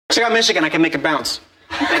Check out Michigan. I can make it bounce.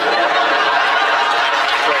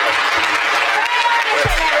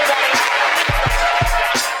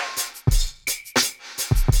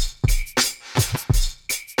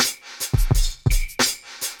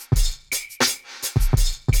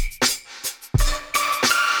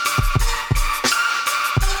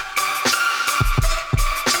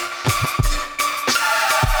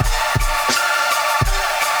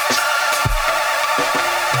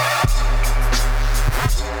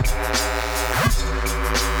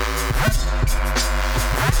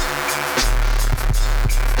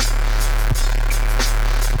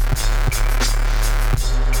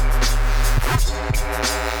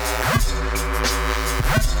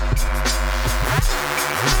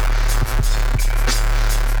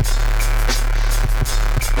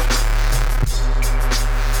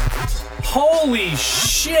 Holy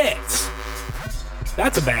shit!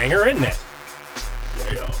 That's a banger, isn't it?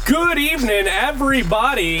 Yeah. Good evening,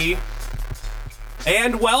 everybody,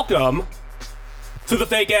 and welcome to the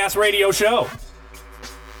Fake Ass Radio Show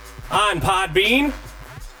on Podbean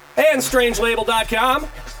and StrangeLabel.com.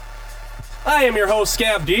 I am your host,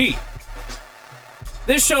 Scav D.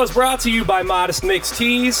 This show is brought to you by Modest Mix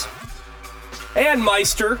Teas and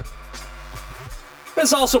Meister.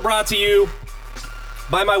 It's also brought to you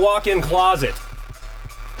by my walk-in closet.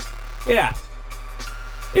 Yeah.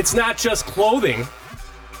 It's not just clothing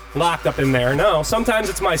locked up in there. No, sometimes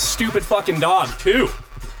it's my stupid fucking dog, too.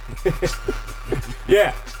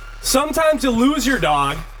 Yeah. Sometimes you lose your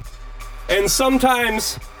dog, and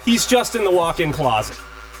sometimes he's just in the walk-in closet.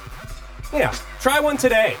 Yeah. Try one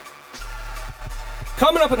today.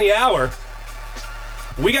 Coming up in the hour,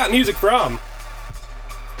 we got music from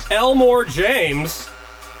Elmore James,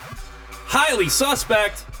 Highly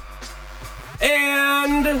Suspect,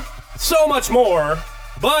 and so much more.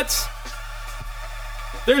 But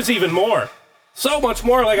there's even more. So much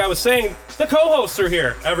more, like I was saying. The co-hosts are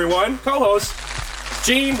here, everyone. Co-hosts,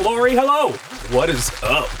 Gene, Lori, hello. What is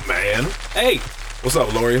up, man? Hey. What's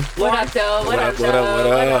up, Lori? What up, though? What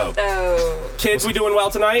up, though? Kids, we doing well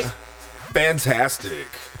tonight? Fantastic.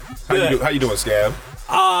 How you doing, Scab?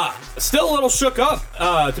 Still a little shook up,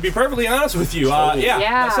 to be perfectly honest with you.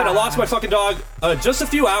 Yeah. I said I lost my fucking dog just a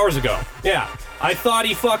few hours ago. Yeah. I thought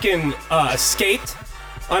he fucking escaped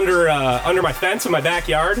under my fence in my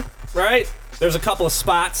backyard, right? There's a couple of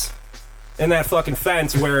spots in that fucking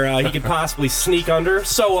fence where he could possibly sneak under,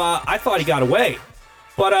 so I thought he got away.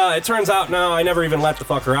 But it turns out, no, I never even let the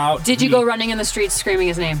fucker out. Did you go running in the streets screaming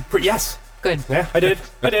his name? Yes. Good. Yeah, I did.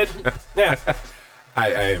 Yeah.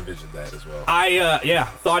 I envisioned that as well. I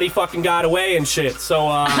thought he fucking got away and shit, so,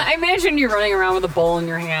 I imagine you running around with a bowl in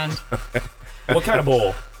your hand. What kind of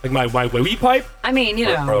bowl? Like my weed pipe? I mean, you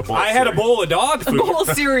know. I had a bowl of dog food. A bowl of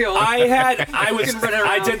cereal.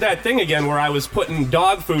 I did that thing again where I was putting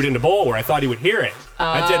dog food in the bowl where I thought he would hear it.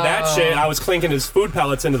 I did that shit. I was clinking his food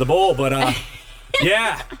pellets into the bowl, but,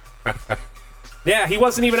 yeah. Yeah, he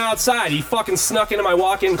wasn't even outside. He fucking snuck into my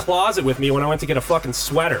walk-in closet with me when I went to get a fucking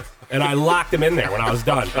sweater. And I locked him in there when I was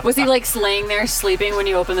done. Was he like laying there sleeping when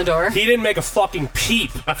you opened the door? He didn't make a fucking peep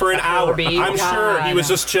for an hour. I'm sure he was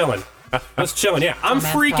just chilling. Just chilling, yeah. I'm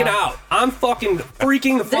freaking out. I'm fucking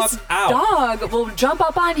freaking the fuck out. This dog will jump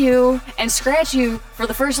up on you and scratch you for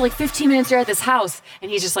the first like 15 minutes you're at this house.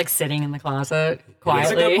 And he's just like sitting in the closet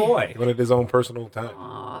quietly. He's a good boy. Wanted his own personal time.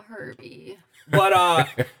 Aw, Herbie. But,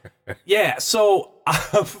 yeah, so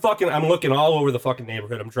I'm looking all over the fucking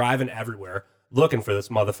neighborhood. I'm driving everywhere looking for this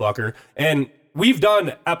motherfucker. And we've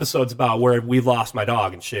done episodes about where we've lost my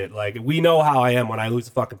dog and shit. Like, we know how I am when I lose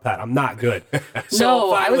a fucking pet. I'm not good.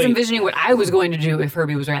 So I was envisioning what I was going to do if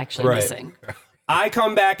Herbie was actually missing. I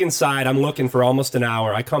come back inside. I'm looking for almost an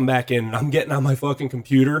hour. I come back in and I'm getting on my fucking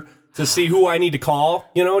computer to see who I need to call,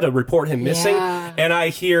 to report him missing. Yeah. And I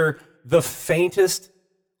hear the faintest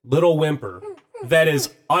little whimper that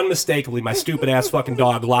is unmistakably my stupid ass fucking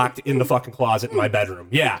dog locked in the fucking closet in my bedroom.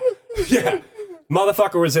 Yeah.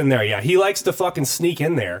 Motherfucker was in there. Yeah. He likes to fucking sneak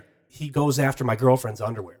in there. He goes after my girlfriend's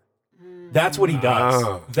underwear. That's what he does.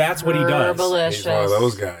 Oh. That's what he does. Herbalicious. He's one of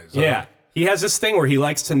those guys. Huh? Yeah. He has this thing where he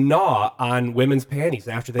likes to gnaw on women's panties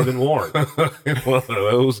after they've been worn. One of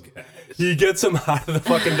those guys. He gets them out of the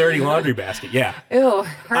fucking dirty laundry basket. Yeah. Ew,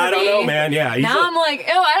 Herbie. I don't know, man. Yeah. Now I'm like, ew,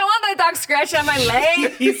 I don't want that dog scratching on my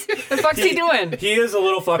leg. The fuck's he doing? He is a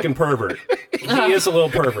little fucking pervert. He is a little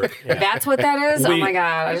pervert. Yeah. That's what that is? Oh my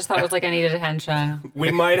God. I just thought it was like I needed attention.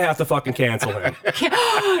 We might have to fucking cancel him.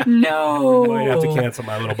 No. We might have to cancel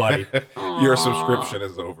my little buddy. Your subscription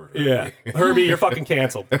is over. Yeah, Herbie, you're fucking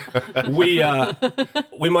canceled. We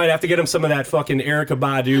might have to get him some of that fucking Erykah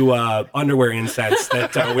Badu underwear incense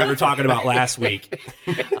that we were talking about last week.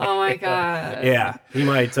 Oh my god. Yeah, he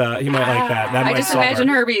might like that. That I might just solve imagine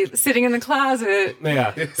her. Herbie sitting in the closet,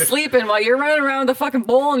 Yeah, sleeping while you're running around with a fucking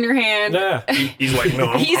bowl in your hand. yeah, He's like,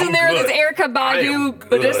 no, He's in there with his Erykah I am Badu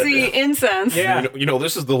good. Badissi incense. yeah. You know,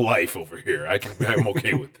 this is the life over here. I'm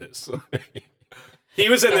okay with this. He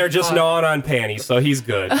was in there just gnawing on panties, so he's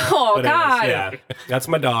good. Oh, But anyways, God. yeah, that's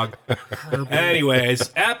my dog.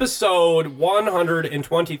 Anyways, episode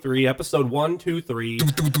 123, episode 123,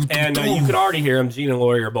 and you can already hear him. Gene and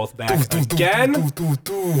Lori are both back again.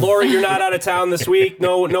 Lori, you're not out of town this week.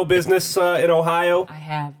 No business in Ohio. I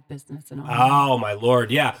have business in Ohio. Oh my lord,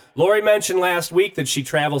 yeah. Lori mentioned last week that she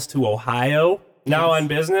travels to Ohio now on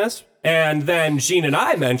business, and then Gene and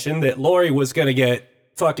I mentioned that Lori was going to get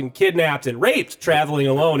fucking kidnapped and raped traveling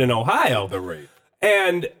alone in Ohio. The rape.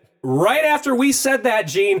 And right after we said that,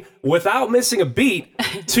 Gene, without missing a beat,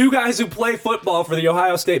 two guys who play football for the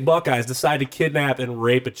Ohio State Buckeyes decide to kidnap and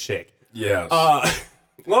rape a chick. Yes.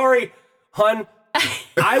 Lori, hun,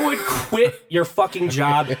 I would quit your fucking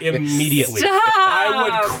job immediately. Stop! I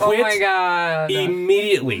would quit Oh my god.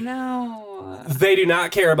 immediately. No. They do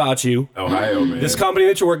not care about you. Ohio, man. This company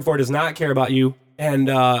that you're working for does not care about you. And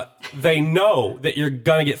they know that you're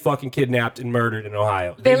going to get fucking kidnapped and murdered in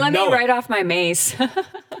Ohio. They let me know it. write off my mace.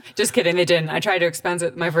 Just kidding, they didn't. I tried to expense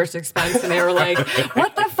it, my first expense, and they were like,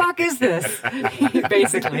 "What the fuck is this?"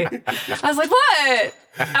 Basically, I was like, "What?"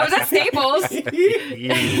 I was at Staples.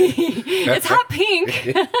 It's hot pink.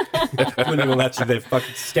 Wouldn't even let you. They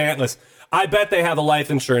fucking scantless. I bet they have a life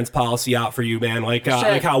insurance policy out for you, man. Like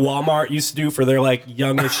how Walmart used to do for their like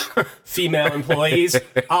youngish female employees.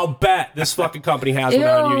 I'll bet this fucking company has one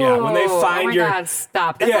on you. Yeah, when they find oh my your god,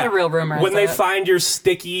 stop. That's not a real rumor. When is they it? find your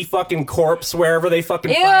sticky fucking corpse wherever they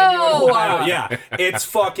fucking find you in Ew. Ohio, yeah, it's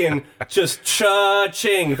fucking just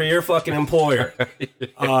cha-ching for your fucking employer.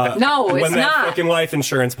 No, it's when that not. fucking life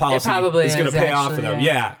insurance policy probably is going to is, pay off for actually, them.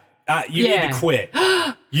 yeah. Yeah, you need Yeah. to quit.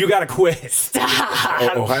 You got to quit.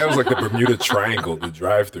 Ohio's like the Bermuda Triangle, the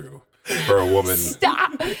drive-through for a woman.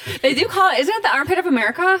 Stop. They do call it. Isn't it the armpit of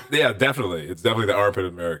America? Yeah, definitely. It's definitely the armpit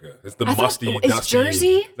of America. It's the thought- musty, is dusty.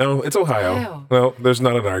 Jersey? No, it's Ohio. Ohio. Well, there's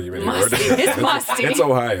not an argument Musty. here. It's musty. It's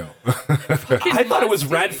Ohio. I thought it was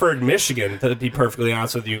Redford, Michigan, to be perfectly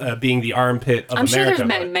honest with you, being the armpit of I'm sure America.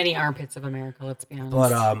 there's many armpits of America. Let's be honest.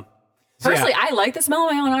 But so Personally, yeah. I like the smell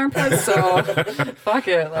of my own armpits, so fuck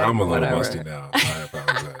it. Like, I'm a little whatever. musty now. I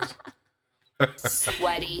apologize.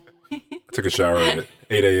 Sweaty. I took a shower at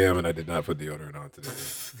 8 a.m. and I did not put deodorant on today.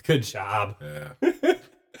 Good job. Yeah.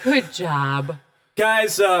 Good job.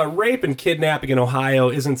 Guys, rape and kidnapping in Ohio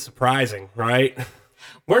isn't surprising, right?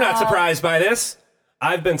 We're not surprised by this.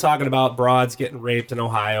 I've been talking about broads getting raped in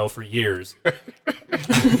Ohio for years.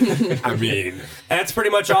 I mean, That's pretty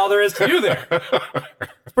much all there is to do there.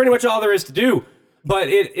 It's pretty much all there is to do. But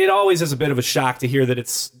it always is a bit of a shock to hear that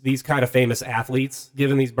it's these kind of famous athletes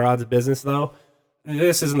giving these broads a business, though.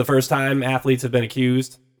 This isn't the first time athletes have been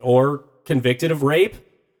accused or convicted of rape.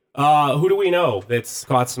 Who do we know that's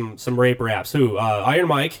caught some rape raps? Who? Iron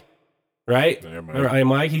Mike, right? Iron Mike. Remember Iron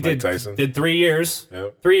Mike? He Mike Tyson. did 3 years.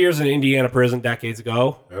 Yep. 3 years in Indiana prison decades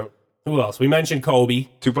ago. Yep. Who else? We mentioned Kobe.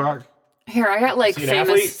 Tupac? Here, I got like Is he an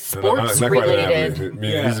athlete? famous No, sports not quite an related. athlete.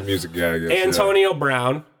 Yeah. He's a music guy, I guess. yeah. Antonio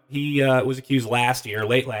Brown. He was accused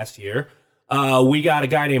late last year. We got a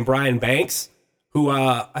guy named Brian Banks, who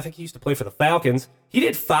I think he used to play for the Falcons. He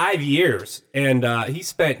did 5 years, and he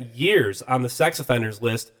spent years on the sex offenders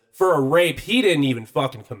list for a rape he didn't even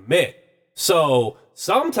fucking commit. So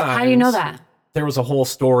sometimes... How do you know that? There was a whole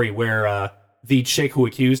story where the chick who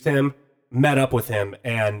accused him met up with him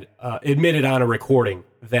and admitted on a recording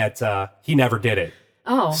that he never did it.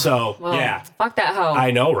 Oh. So, well, yeah. Fuck that hoe.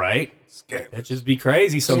 I know, right? Scandal. Bitches be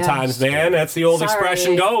crazy sometimes, Yeah. man. That's the old Sorry.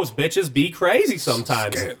 expression goes. Bitches be crazy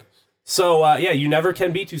sometimes. Scandal. So, yeah, you never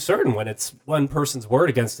can be too certain when it's one person's word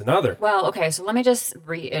against another. Well, okay, so let me just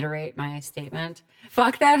reiterate my statement.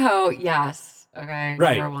 Fuck that hoe, yes. Okay,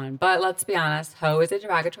 Right. number one. But let's be honest, hoe is a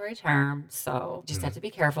derogatory term, so just have to be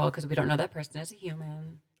careful because we don't know that person is a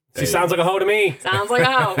human. She sounds like a hoe to me. Sounds like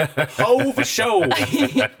a hoe. Hoe for show.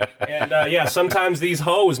 And, yeah, sometimes these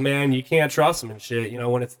hoes, man, you can't trust them and shit,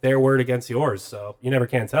 when it's their word against yours. So you never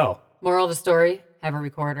can tell. Moral of the story, have a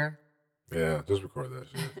recorder. Yeah, just record that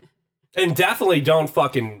shit. And definitely don't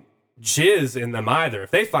fucking jizz in them either.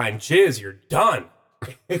 If they find jizz, you're done.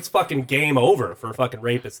 It's fucking game over for fucking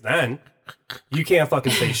rapists then. You can't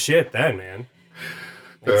fucking say shit then, man.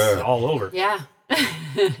 It's Yeah. all over. Yeah.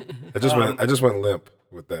 I just went limp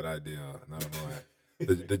with that idea, and I don't know why.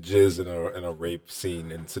 the jizz in a rape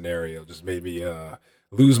scene and scenario just made me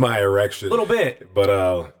lose my erection. A little bit.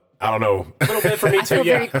 But I don't know. A little bit for me I feel too,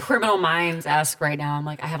 yeah. very Criminal Minds-esque right now. I'm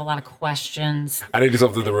like, I have a lot of questions. I need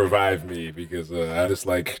something to revive me because I just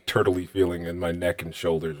like turtley feeling in my neck and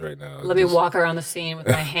shoulders right now. Let me walk around the scene with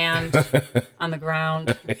my hand on the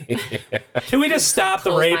ground. Can we just stop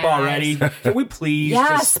the Close rape my already? Can we please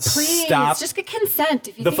Yes, just please. stop? Just get consent.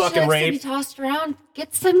 If you the think she fucking likes rape. to be tossed around,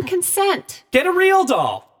 get some consent. Get a real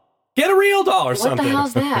doll. Get a real doll or What something. the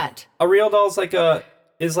hell's that? A real doll's like a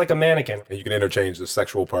mannequin. And you can interchange the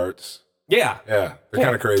sexual parts. Yeah. Yeah, they're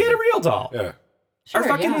kind of crazy. Get a real doll. Yeah. Sure, Or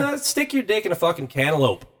fucking yeah. stick your dick in a fucking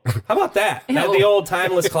cantaloupe. How about that? Ew. That'd be old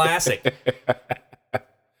timeless classic.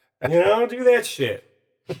 Do that shit.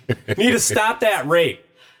 You need to stop that rape.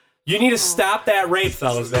 You need to stop that rape,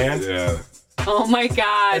 fellas, man. Yeah. Oh my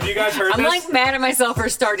God. Have you guys heard I'm this? like mad at myself for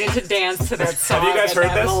starting to dance to that song. you guys at heard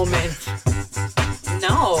that this? Moment.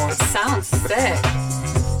 No, it sounds sick.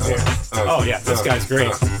 Oh, yeah, this guy's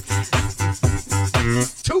great.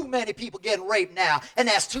 Too many people getting raped now, and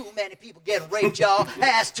that's too many people getting raped, y'all.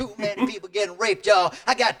 That's too many people getting raped, y'all.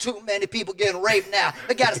 I got too many people getting raped now.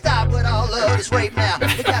 We gotta stop with all of this rape now.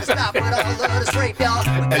 We gotta stop with all of this rape, y'all.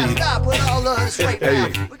 We gotta stop with all of this rape now.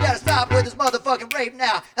 We gotta stop with this motherfucking rape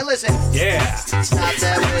now. And listen, Yeah. stop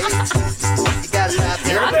that rape. You gotta stop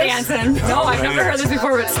that I'm this? dancing. No, I've never heard this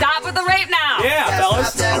before, but stop with the rape now. Yeah, Stop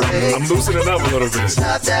fellas. that rape. I'm loosening up a little bit.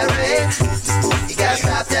 Stop that rape. You gotta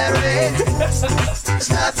stop that rape.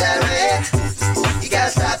 Stop that rape. You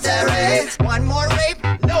gotta stop that rape. One more rape.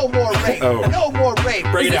 No more rape. Oh. No more rape.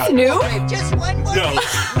 Bring it Is this out. new? Rape. Just one more No. rape.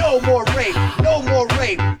 No more rape. No more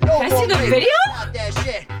rape. No Can I more see the rape. video? Stop that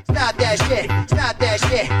shit. Stop that shit. Stop that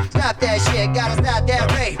shit. Stop that shit. Gotta stop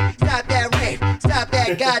that rape. Stop that rape. Stop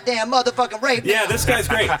that goddamn motherfucking rape. Yeah, this guy's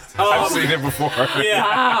great. I've seen it before. Yeah.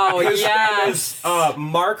 Wow, His name yes. is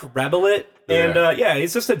Mark Rebelit. And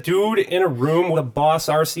he's just a dude in a room with a Boss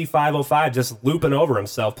RC505 just looping over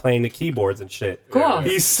himself playing the keyboards and shit. Cool.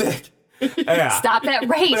 He's sick. Yeah. Stop that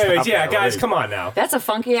rape. But anyways, yeah, that guys, rape. come on now. That's a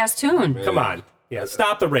funky ass tune. Come on. Yeah,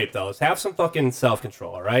 stop the rape, fellas. Have some fucking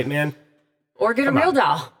self-control, all right, man? Or get a real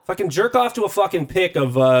doll. Fucking jerk off to a fucking pic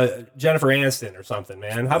of Jennifer Aniston or something,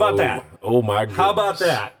 man. How about that? Oh my goodness. How about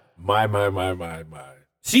that? My.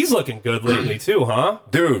 She's looking good lately too, huh?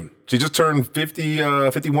 Dude, she just turned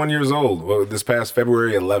 51 years old this past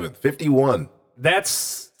February 11th. 51.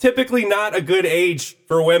 That's typically not a good age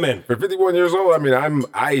for women. For 51 years old, I mean,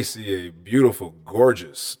 I see a beautiful,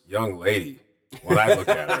 gorgeous young lady when I look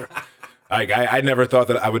at her. I never thought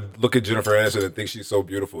that I would look at Jennifer Aniston and think she's so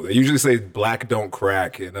beautiful. They usually say black don't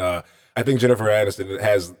crack, and I think Jennifer Aniston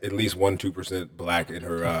has at least 2% black in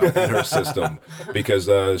her system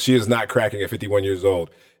because she is not cracking at 51 years old.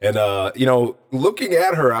 And looking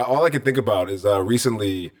at her, all I can think about is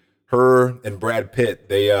recently her and Brad Pitt.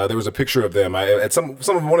 There was a picture of them at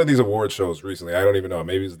one of these award shows recently. I don't even know.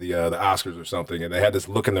 Maybe it was the Oscars or something. And they had this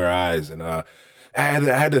look in their eyes, and I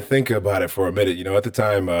had to think about it for a minute. At the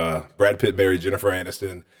time, Brad Pitt married Jennifer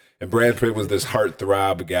Aniston. And Brad Pitt was this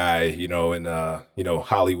heartthrob guy, in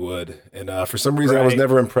Hollywood. And for some reason, I was Right.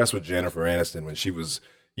 never impressed with Jennifer Aniston when she was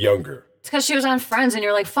younger. It's because she was on Friends and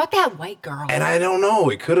you're like, fuck that white girl. And I don't know.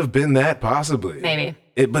 It could have been that, possibly. Maybe.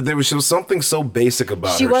 But there was something so basic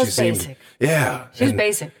about She her. was seemed, basic. Yeah. She was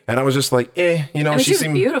basic. And I was just like, mean, she was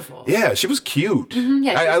seemed beautiful. Yeah, she was cute.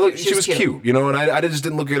 Yeah, She was cute, and I just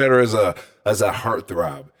didn't look at her as a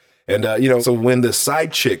heartthrob. And so when the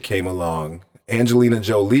side chick came along, Angelina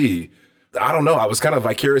Jolie, I don't know, I was kind of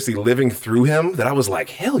vicariously living through him that I was like,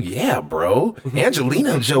 hell yeah, bro.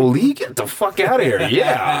 Angelina Jolie, get the fuck out of here.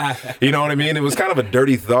 Yeah. You know what I mean? It was kind of a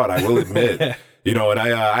dirty thought, I will admit. And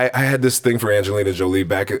I had this thing for Angelina Jolie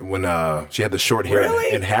back when she had the short hair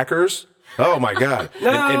Really? in Hackers. Oh my God.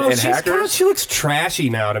 No, in she's Hackers. she looks trashy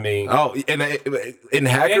now to me. Oh, in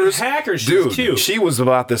Hackers, Hackers, she's dude, cute. she was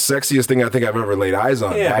about the sexiest thing I think I've ever laid eyes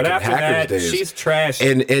on. Yeah, back but in after Hackers that, days. she's trashy.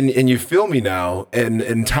 And you feel me now,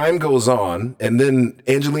 and time goes on, and then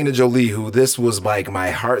Angelina Jolie, who this was like my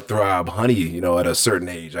heartthrob, honey, at a certain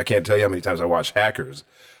age. I can't tell you how many times I watched Hackers.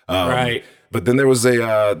 Right. But then there was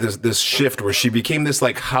this shift where she became this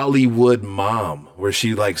like Hollywood mom, where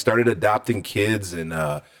she like started adopting kids and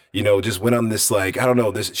just went on this like, I don't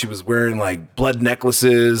know, she was wearing like blood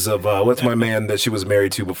necklaces of what's my man that she was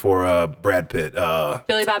married to before Brad Pitt?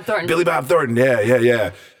 Billy Bob Thornton. Billy Bob Thornton,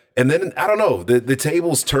 yeah. And then, I don't know, the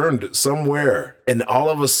tables turned somewhere, and all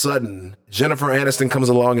of a sudden, Jennifer Aniston comes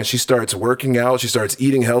along and she starts working out, she starts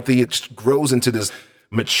eating healthy, it just grows into this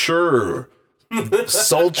mature,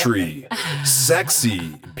 sultry,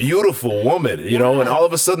 sexy, beautiful woman, you know, and all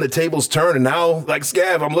of a sudden the tables turn, and now, like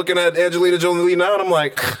Scav, I'm looking at Angelina Jolie now, and I'm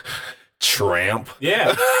like, tramp.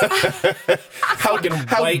 Yeah. Fucking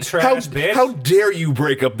white trash bitch. How dare you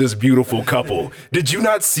break up this beautiful couple? Did you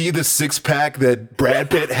not see the six-pack that Brad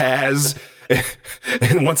Pitt has?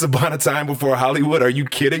 And Once Upon a Time Before Hollywood, are you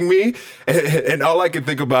kidding me? And all I can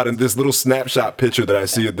think about in this little snapshot picture that I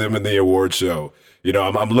see of them in the award show, you know,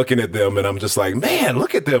 I'm looking at them and I'm just like, man,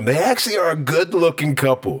 look at them. They actually are a good-looking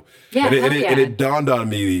couple. Yeah, and it dawned on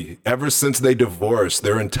me, ever since they divorced,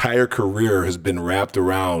 their entire career has been wrapped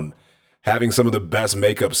around having some of the best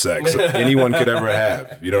makeup sex anyone could ever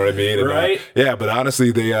have. You know what I mean? And, Right. yeah, but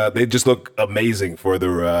honestly, they just look amazing for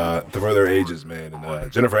their ages, man.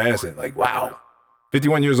 And Jennifer Aniston, like, wow,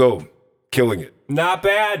 51 years old, killing it. Not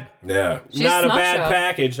bad. Yeah. She's Not a snuff bad show.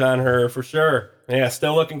 package on her for sure. Yeah,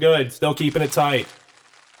 still looking good. Still keeping it tight.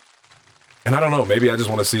 And I don't know, maybe I just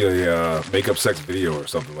want to see a makeup sex video or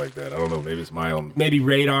something like that. I don't know, maybe it's my own. Maybe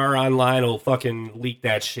Radar Online will fucking leak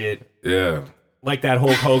that shit. Yeah. Like that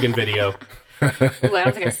Hulk Hogan video. Ooh,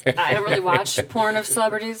 I don't really watch porn of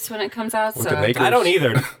celebrities when it comes out. With So the naked- I don't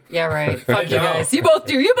either. yeah, right. Fuck you don't. guys. You both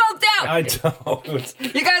do. You both don't. I don't.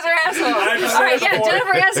 You guys are assholes. I've All said right, it yeah, before.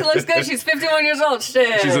 Jennifer Aniston looks good. She's 51 years old.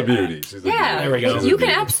 Shit. She's a beauty. She's a Yeah. beauty. There we go. She's a You can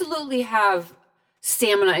beauty. absolutely have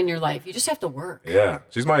stamina in your life. You just have to work. Yeah,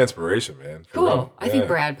 she's my inspiration, man. For Cool. real. I think Yeah.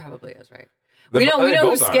 Brad probably is, right? The- We know they who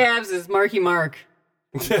both are. Scabs is. Marky Mark.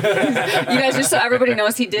 You guys, just so everybody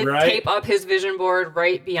knows, he did Right. tape up his vision board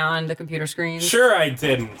right beyond the computer screens. Sure, I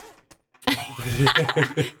didn't.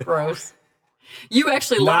 Gross. You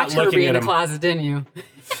actually Not locked looking Herbie at in the him. closet, didn't you?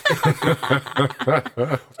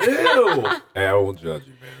 Ew. Hey, I won't judge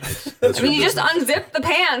you, man. That's I mean, your you just business. unzipped the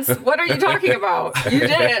pants. What are you talking about? You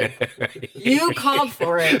did it. You called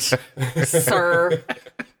for it, sir.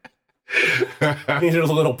 Needed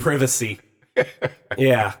a little privacy.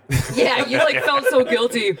 Yeah. Yeah, you like felt so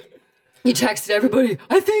guilty. You texted everybody,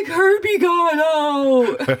 I think Herbie got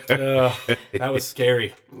out. That was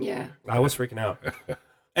scary. Yeah. I was freaking out.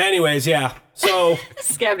 Anyways, yeah. So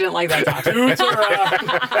Scab didn't like that talk.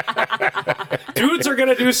 dudes are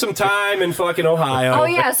gonna do some time in fucking Ohio. Oh,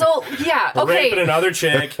 yeah. So, yeah. Raping Okay. another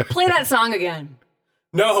chick. Play that song again.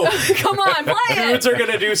 No. Come on, play Dudes it. are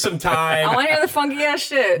gonna do some I time. want to hear the funky ass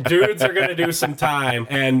shit. Dudes are gonna do some time.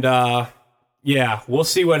 And yeah, we'll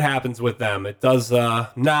see what happens with them. It does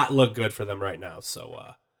not look good for them right now.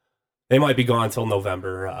 So they might be gone till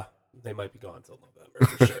November. They might be gone till November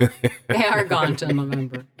for sure. They are gone till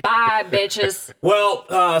November. Bye, bitches.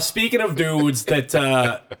 Well, speaking of dudes that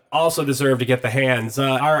also deserve to get the hands,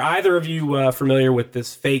 are either of you familiar with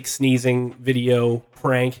this fake sneezing video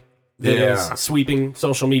prank that Yeah. is sweeping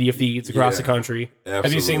social media feeds across the country? Have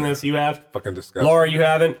you seen Absolutely. this? You have? Fucking disgusting. Laura, you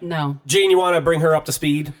haven't? No. Gene, you want to bring her up to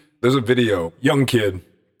speed? There's a video, young kid.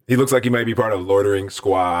 He looks like he might be part of Loitering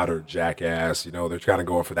Squad or Jackass. You know, they're kind of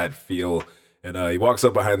going for that feel. And he walks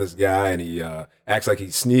up behind this guy and he acts like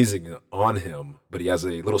he's sneezing on him, but he has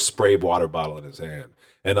a little spray water bottle in his hand.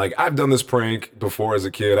 And like, I've done this prank before as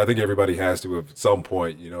a kid. I think everybody has to at some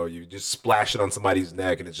point. You know, you just splash it on somebody's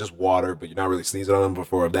neck and it's just water, but you're not really sneezing on them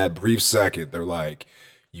before that brief second. They're like,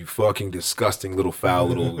 you fucking disgusting little foul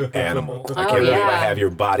little animal. I can't believe I yeah. have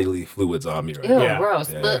your bodily fluids on me right Ew, now. Yeah. gross.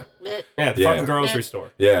 Yeah. Blech, blech. Yeah, at the Yeah. fucking grocery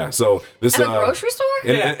store. Yeah, so this At a grocery store?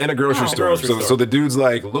 in a grocery Oh. store. Grocery so store. so the dude's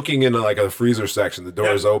like looking into like a freezer section. The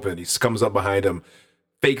door is open. He comes up behind him,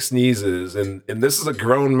 fake sneezes, and this is a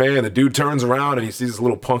grown man. The dude turns around and he sees this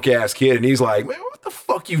little punk ass kid, and he's like, "Man, what the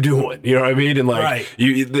fuck you doing?" You know what I mean? And like Right.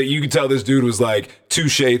 you could tell this dude was like 2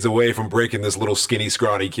 shades away from breaking this little skinny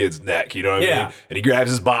scrawny kid's neck. You know what I Yeah. mean? And he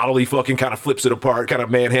grabs his bottle. He fucking kind of flips it apart. Kind of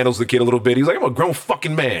manhandles the kid a little bit. He's like, "I'm a grown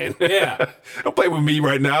fucking man. Yeah. Don't play with me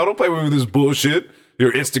right now. Don't play with me with this bullshit.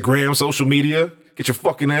 Your Instagram, social media. Get your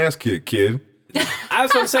fucking ass kicked, kid."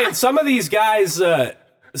 That's what I'm saying. Some of these guys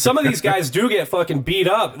do get fucking beat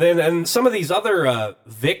up. And some of these other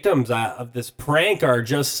victims of this prank are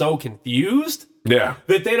just so confused Yeah.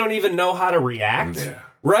 that they don't even know how to react. Yeah.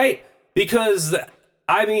 Right? Because,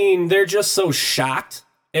 I mean, they're just so shocked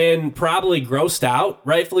and probably grossed out,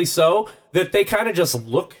 rightfully so, that they kind of just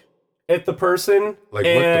look at the person. Like,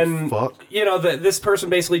 and, what the fuck? You know, this person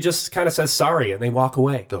basically just kind of says sorry and they walk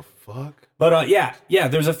away. The fuck? But yeah,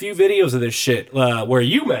 there's a few videos of this shit where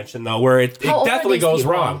you mentioned though, where it How old are definitely these goes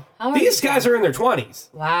people? wrong. How old are These these guys are in their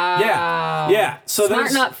 20s. Wow. Yeah. So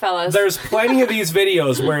Smarten up, fellas. There's plenty of these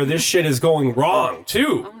videos where this shit is going wrong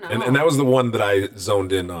too. Oh, no. And that was the one that I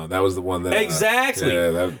zoned in on. That was the one that Exactly. Yeah.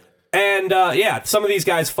 That, And yeah, some of these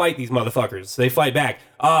guys fight these motherfuckers. They fight back,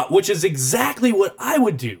 which is exactly what I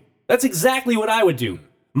would do. That's exactly what I would do.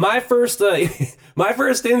 my first my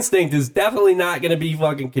first instinct is definitely not going to be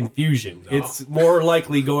fucking confusion. It's more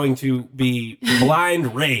likely going to be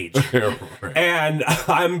blind rage. And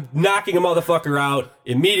I'm knocking a motherfucker out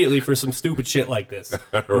immediately for some stupid shit like this.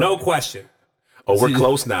 No question. Oh, we're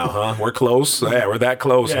close now, huh? We're close. Yeah, we're that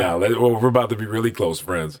close Yeah. now. We're about to be really close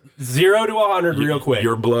friends. 0 to 100 real quick.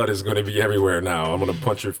 Your blood is going to be everywhere now. I'm going to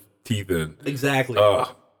punch your teeth in. Exactly.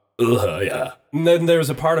 Yeah. And then there's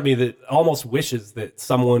a part of me that almost wishes that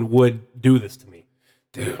someone would do this to me.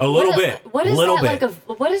 Dude. A little bit. What is little that bit.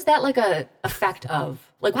 what is that like a effect of?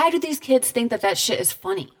 Like, why do these kids think that shit is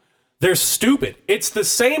funny? They're stupid. It's the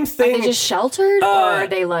same Are thing. they just sheltered, or are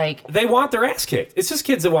they like? They want their ass kicked. It's just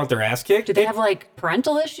kids that want their ass kicked. Do they have like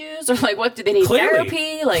parental issues, or like what? Do they need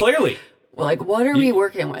therapy? Like Clearly. well, like what are we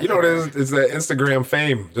working with? You know what it is? It's that Instagram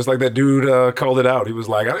fame. Just like that dude called it out. He was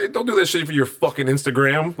like, don't do that shit for your fucking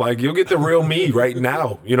Instagram. Like, you'll get the real me right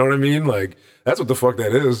now. You know what I mean? Like, that's what the fuck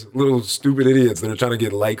that is. Little stupid idiots that are trying to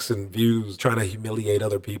get likes and views, trying to humiliate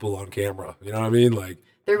other people on camera. You know what I mean? Like,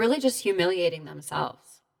 They're really just humiliating themselves.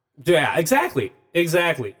 Yeah, exactly.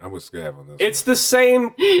 Exactly. I'm with Scav on this. It's the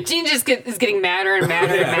same. Gene just is getting madder and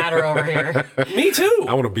madder and madder over here. Me too.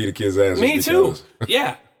 I want to beat a kid's ass. Me just too. because.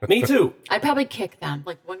 Yeah, me too. I'd probably kick them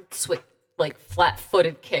like one like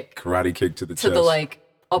flat-footed kick Karate kick to the to chest. the like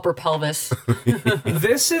upper pelvis.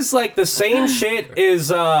 This is like the same shit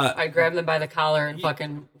is I'd grab them by the collar and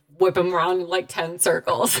fucking whip them around in like 10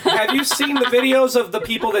 circles. have you seen the videos of the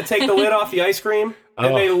people that take the lid off the ice cream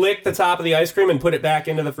and they lick the top of the ice cream and put it back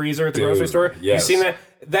into the freezer at the grocery store? yes. You seen that?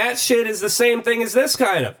 That shit is the same thing as this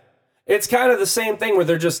kind of. It's kind of the same thing where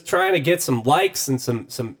they're just trying to get some likes and some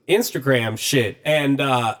Instagram shit. And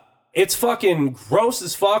it's fucking gross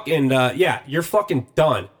as fuck. And yeah, you're fucking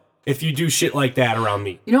done if you do shit like that around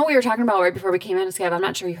me. You know what we were talking about right before we came in, Scab? I'm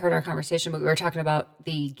not sure you heard our conversation, but we were talking about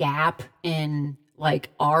the gap in like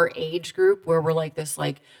our age group where we're like this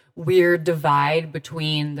like weird divide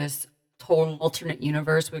between this total alternate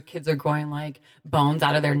universe where kids are growing like bones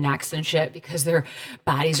out of their necks and shit because their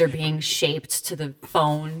bodies are being shaped to the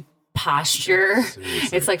phone posture.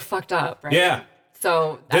 It's like fucked up, right? Yeah.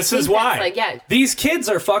 So I This is think why. that's, like, yeah, These kids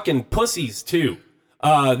are fucking pussies too.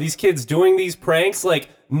 These kids doing these pranks, like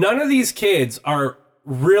none of these kids are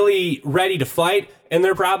really ready to fight, and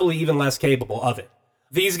they're probably even less capable of it.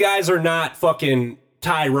 These guys are not fucking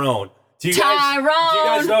Tyrone. Do you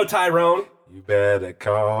guys know Tyrone? You better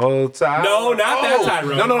call Tyrone. No, not that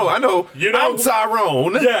Tyrone. No, I know. You know- I'm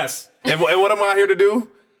Tyrone. Yes. And what am I here to do?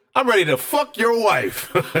 I'm ready to fuck your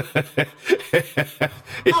wife.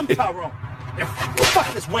 I'm Tyrone. And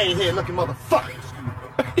fuck this Wayne here looking motherfucker.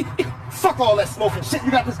 Fuck all that smoking shit.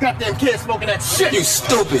 You got this goddamn kid smoking that shit. You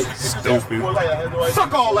stupid.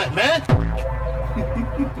 Fuck all that, man.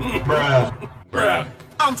 Bruh.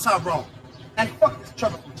 I'm Tyrone. And fuck this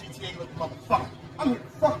Trevor from GTA looking motherfucker. I'm here to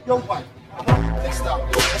fuck your wife. Next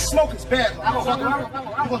up, that smoke is bad,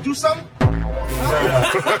 motherfucker. You gonna do something?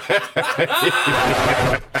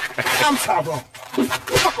 I'm Tyrone.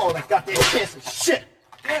 Fuck all that goddamn cancer shit.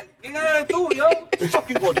 Yeah, do, yo. Fuck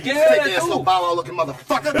you gonna do, you Yeah, fake ass dude. little bow wow looking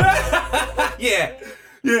motherfucker.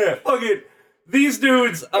 Yeah. Fucking these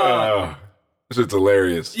dudes. This shit's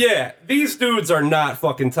hilarious. Yeah, these dudes are not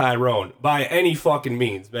fucking Tyrone by any fucking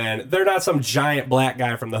means, man. They're not some giant black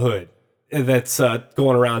guy from the hood that's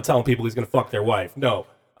going around telling people he's gonna fuck their wife. No.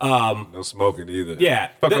 No smoking either. Yeah.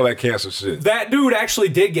 Fuck all that cancer shit. That dude actually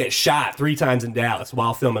did get shot 3 times in Dallas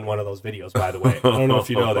while filming one of those videos, by the way. I don't know if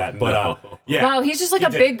you know that, but yeah. wow, he's just like a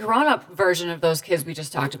big grown-up version of those kids we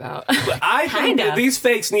just talked about. I think Kinda. that these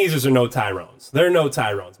fake sneezers are no Tyrones. They're no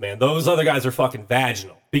Tyrones, man. Those other guys are fucking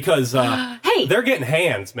vaginal because Hey. they're getting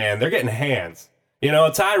hands, man. They're getting hands. You know,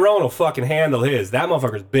 Tyrone will fucking handle his. That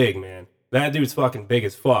motherfucker's big, man. That dude's fucking big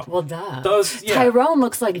as fuck. Well, duh. Those, yeah. Tyrone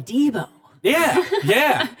looks like Debo.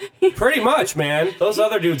 Yeah, pretty much, man. Those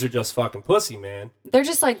other dudes are just fucking pussy, man. They're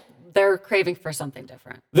just like, they're craving for something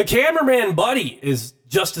different. The cameraman buddy is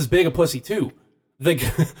just as big a pussy too.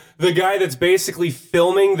 The guy that's basically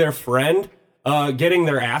filming their friend getting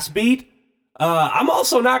their ass beat. I'm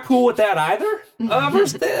also not cool with that either.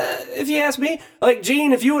 If you ask me, like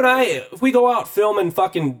Gene, if we go out filming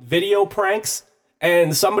fucking video pranks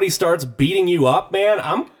and somebody starts beating you up, man,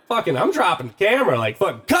 I'm dropping the camera, like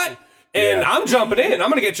fuck cut. And I'm jumping in. I'm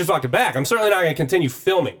going to get your fucking back. I'm certainly not going to continue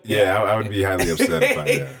filming. Yeah, I would be highly upset if I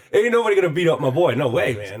did. Ain't nobody going to beat up my boy. No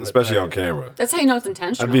way, man. Especially on camera. That's how you know it's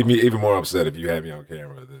intentional. I'd be even more upset if you had me on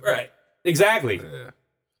camera. Right. Exactly. Yeah.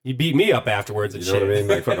 You beat me up afterwards and You know shit. what I mean?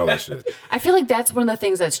 Like, fuck all that shit. I feel like that's one of the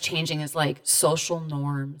things that's changing is like social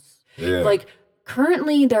norms. Yeah. Like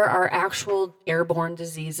currently there are actual airborne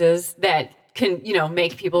diseases that can,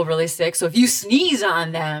 make people really sick. So if you sneeze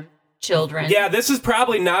on them, children. Yeah, this is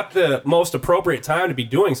probably not the most appropriate time to be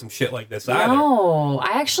doing some shit like this either. No,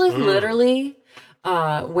 I actually literally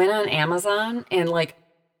went on Amazon and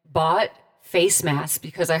bought face masks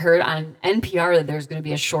because I heard on NPR that there's going to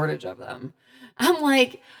be a shortage of them. I'm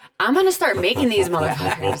like, I'm going to start making these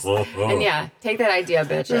motherfuckers. And yeah, take that idea,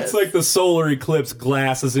 bitches. It's like the solar eclipse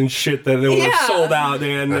glasses and shit that they would have sold out,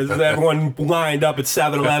 man. Everyone lined up at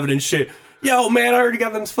 7-Eleven and shit. Yo, man, I already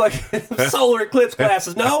got them fucking solar eclipse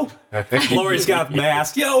glasses. No? Lori's got the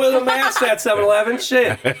mask. Yo, with a mask at 7-Eleven.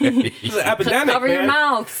 Shit. It's an epidemic, Cover your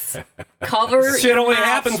mouths. Cover shit your only mouths,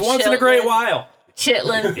 happens once in a great while.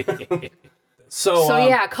 Chitlin. So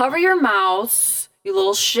yeah, cover your mouths, you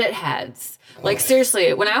little shitheads. Like,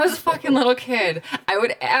 seriously, when I was a fucking little kid, I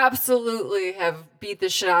would absolutely have beat the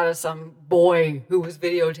shit out of some boy who was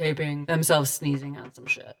videotaping themselves sneezing on some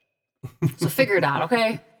shit. So figure it out,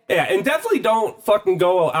 okay? Yeah, and definitely don't fucking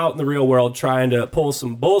go out in the real world trying to pull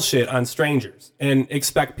some bullshit on strangers and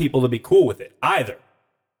expect people to be cool with it either.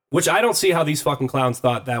 Which I don't see how these fucking clowns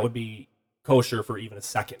thought that would be kosher for even a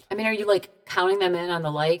second. I mean, are you counting them in on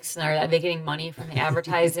the likes? And are they getting money from the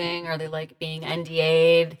advertising? Are they being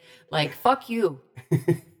NDA'd? Fuck you.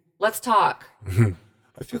 Let's talk.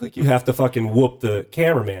 I feel like you have to fucking whoop the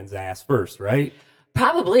cameraman's ass first, right?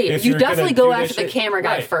 If you definitely go after the camera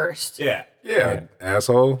guy first. Yeah. Yeah,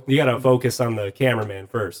 asshole. You gotta focus on the cameraman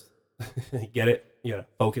first. Get it? You gotta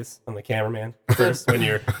focus on the cameraman first when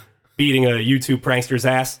you're beating a YouTube prankster's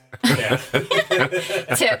ass. Yeah.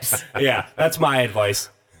 Tips. Yeah, that's my advice.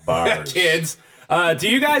 Bars. Kids. Do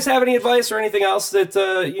you guys have any advice or anything else that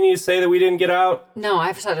you need to say that we didn't get out? No,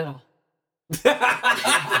 I've said it all.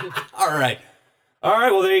 All right,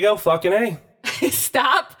 well, there you go. Fucking A.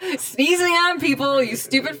 Stop sneezing on people, you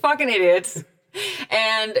stupid fucking idiots.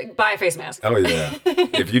 And buy a face mask. Oh, yeah.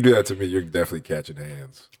 If you do that to me, you're definitely catching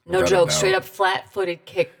hands. No joke. Straight up flat-footed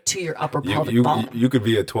kick to your upper pelvic bone. You could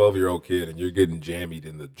be a 12-year-old kid and you're getting jammied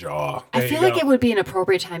in the jaw. I feel like it would be an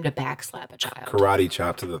appropriate time to backslap a child. Karate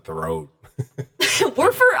chop to the throat.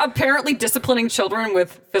 We're for apparently disciplining children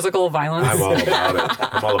with physical violence. I'm all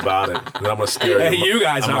about it. And I'm going to stare at you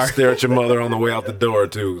guys I'm going to stare at your mother on the way out the door,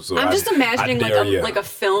 too. So I'm just imagining I a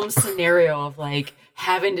film scenario of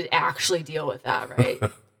having to actually deal with that, right?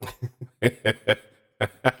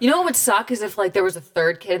 You know what would suck is if there was a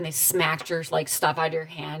third kid and they smacked your stuff out of your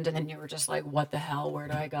hand and then you were just like, what the hell, where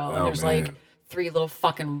do I go? And there's 3 little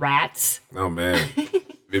fucking rats. Oh, man.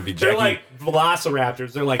 It'd be They're like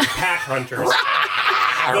velociraptors. They're like pack hunters.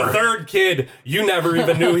 The third kid, you never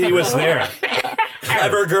even knew he was there.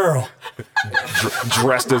 Clever girl.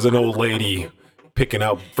 Dressed as an old lady, picking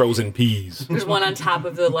out frozen peas. There's one on top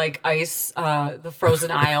of the ice, the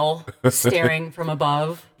frozen aisle, staring from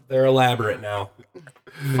above. They're elaborate now.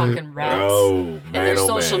 Fucking rats. Oh, man. And their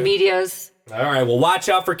social medias. All right, well, watch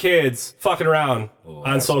out for kids fucking around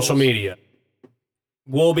on social media.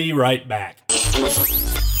 We'll be right back.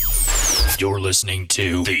 You're listening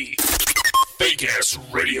to the Fake Ass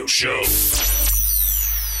Radio Show.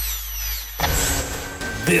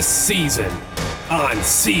 This season on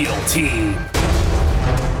SEAL Team.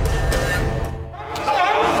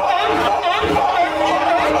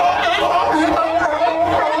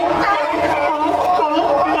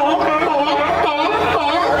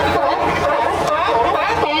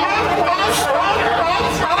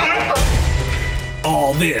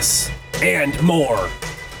 All this and more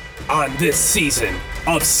on this season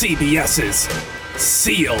of CBS's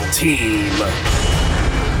SEAL Team.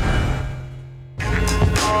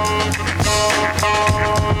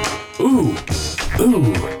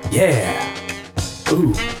 Ooh, yeah.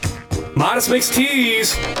 Ooh. Modest Mixed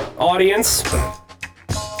Teas, audience.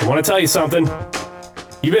 I want to tell you something.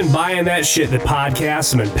 You've been buying that shit that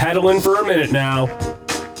podcasts have been peddling for a minute now.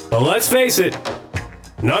 But let's face it,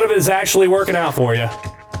 none of it is actually working out for you.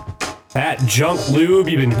 That junk lube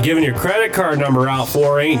you've been giving your credit card number out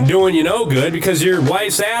for ain't doing you no good because your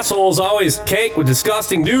wife's asshole is always caked with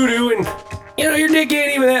disgusting doo-doo and, your dick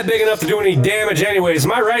ain't even that big enough to do any damage anyways.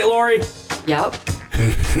 Am I right, Lori? Yep.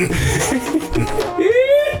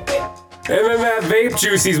 And then that vape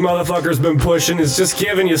juice these motherfuckers been pushing is just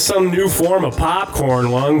giving you some new form of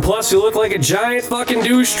popcorn lung. Plus, you look like a giant fucking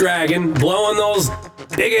douche dragon blowing those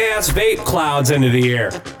big-ass vape clouds into the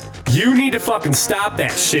air. You need to fucking stop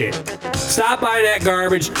that shit. Stop buying that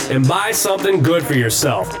garbage and buy something good for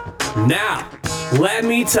yourself. Now, let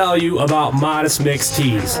me tell you about Modest Mixed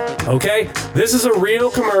Teas, okay? This is a real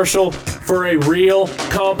commercial for a real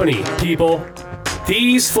company, people.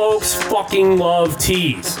 These folks fucking love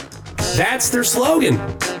teas. That's their slogan.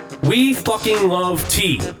 We fucking love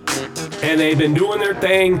tea. And they've been doing their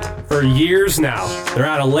thing for years now. They're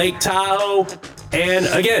out of Lake Tahoe. And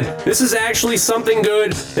again, this is actually something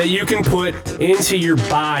good that you can put into your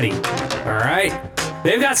body. All right?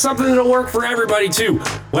 They've got something that'll work for everybody too.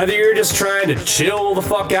 Whether you're just trying to chill the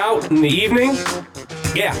fuck out in the evening.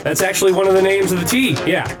 Yeah, that's actually one of the names of the tea.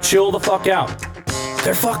 Yeah, chill the fuck out.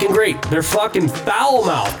 They're fucking great. They're fucking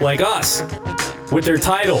foul-mouthed like us with their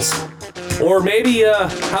titles. Or maybe,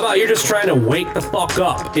 how about you're just trying to wake the fuck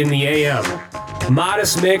up in the AM?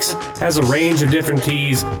 Modest Mix has a range of different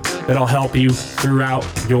teas that'll help you throughout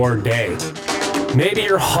your day. Maybe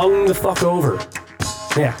you're hung the fuck over.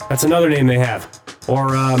 Yeah, that's another name they have.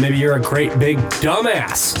 Or maybe you're a great big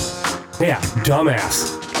dumbass. Yeah,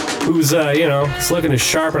 dumbass. Who's, just looking to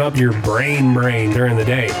sharpen up your brain during the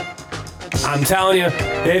day. I'm telling you,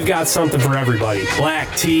 they've got something for everybody.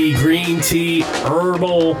 Black tea, green tea,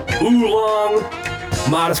 herbal, oolong.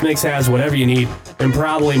 Modest Mix has whatever you need and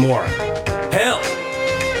probably more. Hell,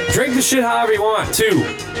 drink the shit however you want, too.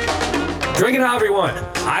 Drink it however you want.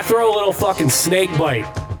 I throw a little fucking snake bite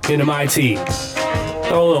into my tea.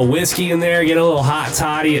 Throw a little whiskey in there, get a little hot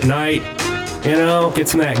toddy at night. Get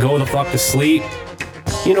some of that go the fuck to sleep.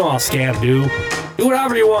 You know how scamp do. Do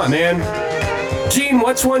whatever you want, man. Gene,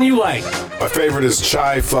 what's one you like? My favorite is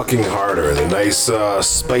Chai Fucking Harder, the nice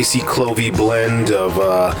spicy clovey blend of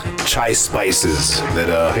chai spices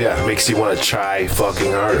that makes you want to chai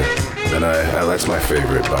fucking harder. And that's my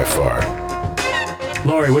favorite by far.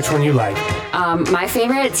 Lori, which one you like? My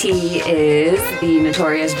favorite tea is the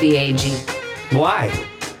Notorious VAG. Why?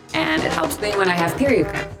 And it helps me when I have period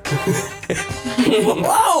cramps.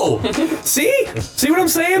 Whoa! See what I'm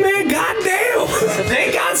saying, man? Goddamn!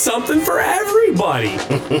 They got something for everybody.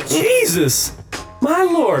 Jesus, my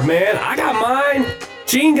lord, man! I got mine.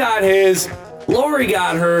 Gene got his. Lori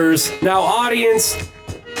got hers. Now, audience,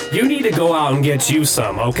 you need to go out and get you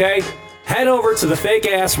some, okay? Head over to the Fake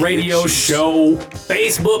Ass Radio Show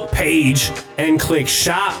Facebook page and click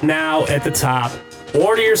Shop Now at the top.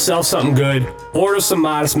 Order yourself something good. Order some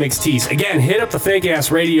Modest Mix teas. Again, hit up the Fake Ass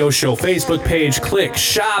Radio Show Facebook page. Click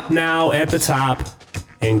Shop Now at the top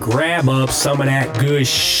and grab up some of that good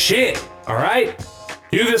shit. All right?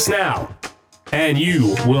 Do this now, and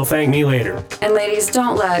you will thank me later. And ladies,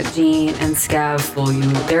 don't let Gene and Scav fool you.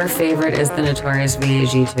 Their favorite is the Notorious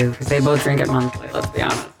VAG too, because they both drink it monthly, let's be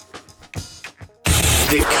honest.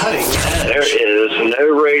 The cutting edge. There is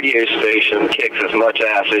no radio station kicks as much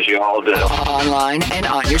ass as you all do. Online and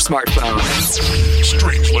on your smartphone.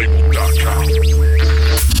 Strangelabel.com.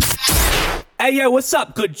 Hey, yo, what's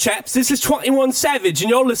up, good chaps? This is 21 Savage, and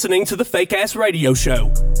you're listening to the Fake Ass Radio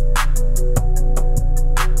Show.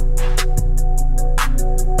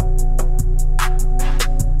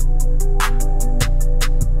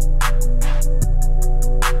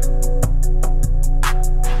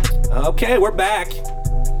 Okay, we're back.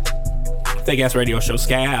 Fake Ass Radio Show,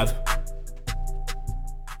 Scav.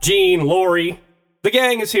 Gene, Lori, the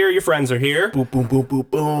gang is here, your friends are here. Boom, boom, boom, boom,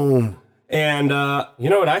 boom. And you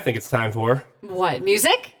know what I think it's time for? What,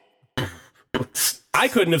 music? I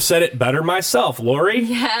couldn't have said it better myself, Lori.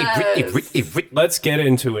 Yes. Let's get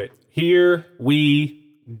into it. Here we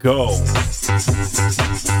go.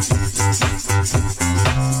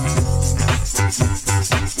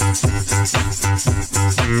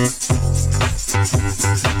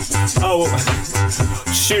 Oh,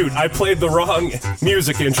 shoot, I played the wrong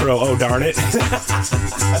music intro. Oh, darn it.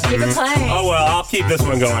 Keep it playing. Oh, well, I'll keep this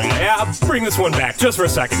one going. Yeah, I'll bring this one back just for a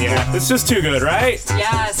second, yeah. It's just too good, right?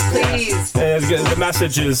 Yes, please. The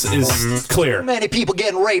message is clear. Too many people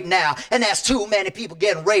getting raped now, and that's too many people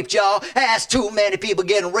getting raped, y'all. That's too many people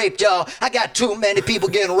getting raped, y'all. I got too many people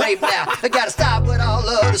getting raped now. We gotta stop with all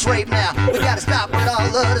of this rape now. We gotta stop with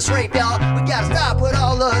all of this rape, y'all. We gotta stop with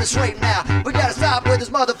all of this rape now. We gotta stop with this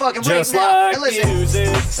motherfucking Just rape now. like And listen,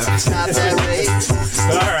 music. stop that rape.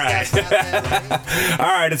 All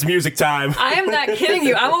right, it's music time. I am not kidding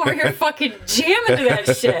you. I'm over here fucking jamming to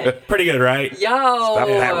that shit. Pretty good, right? Yo. Stop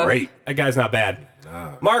that rate. That guy's not bad.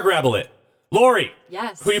 Mark Rebellet. Lori.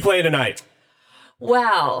 Yes. Who you playing tonight?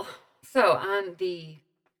 Well, so on the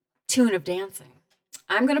tune of dancing,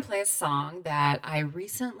 I'm going to play a song that I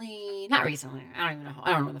not recently, I don't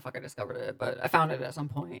know when the fuck I discovered it, but I found it at some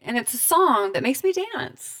point. And it's a song that makes me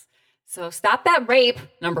dance. So stop that rape,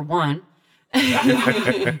 number one.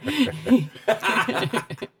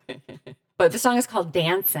 But the song is called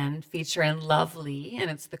Dancin', featuring Lovely,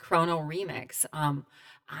 and it's the Chrono remix.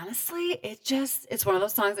 Honestly, it's one of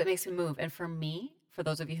those songs that makes me move. And for me, for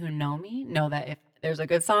those of you who know me, know that if there's a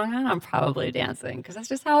good song on, I'm probably dancing because that's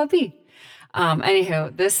just how it be.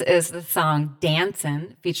 Anywho, this is the song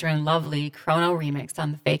Dancin' featuring Lovely Chrono remix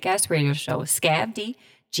on the Fake Ass Radio Show with Scab D,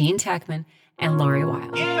 Gene Techman, and Lori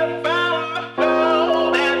Wilde.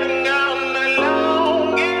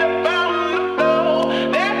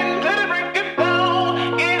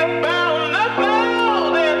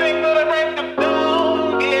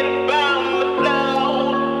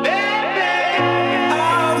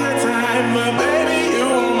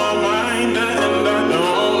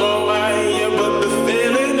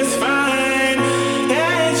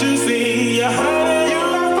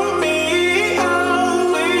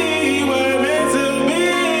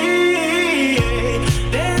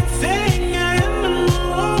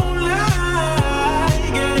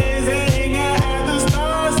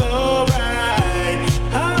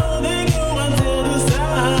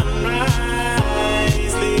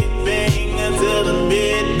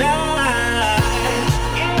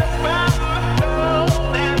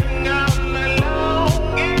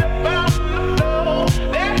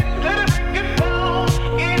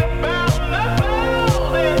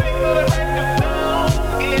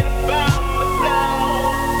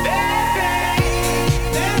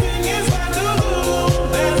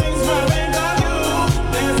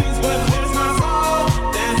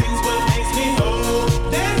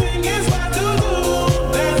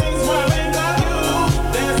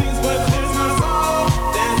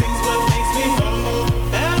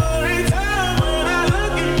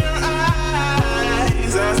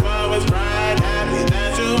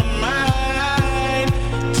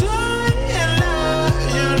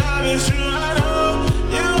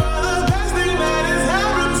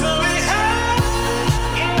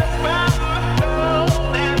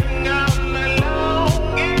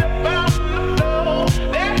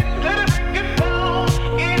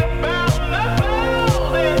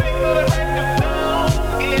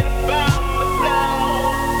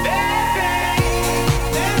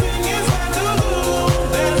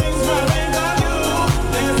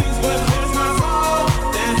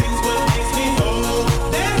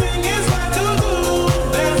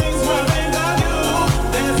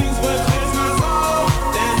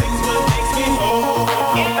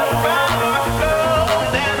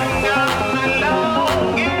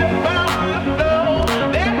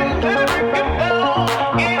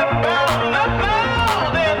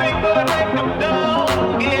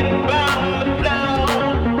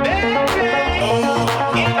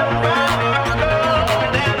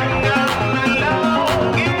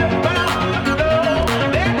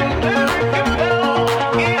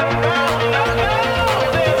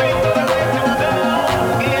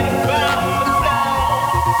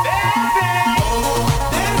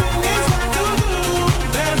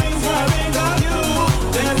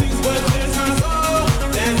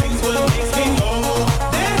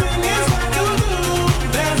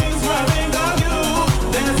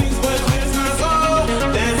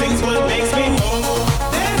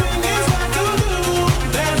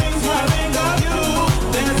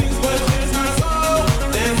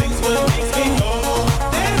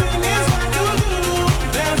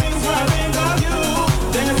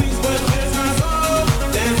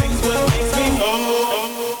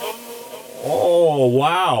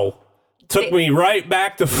 Took me right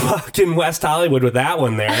back to fucking West Hollywood with that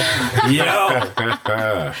one there.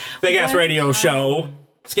 Yo. Big Ass Radio Show.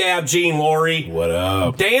 Scab, Gene, Lori. What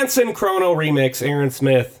up? Dancin' Chrono remix, Aaron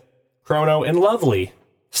Smith. Chrono and Lovely.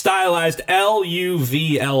 Stylized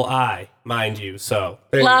L-U-V-L-I, mind you. So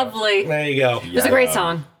Lovely. There you go. It was a great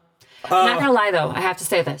song. I'm not gonna lie though, I have to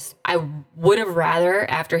say this. I would have rather,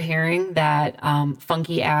 after hearing that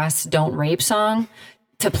funky ass "Don't Rape" song,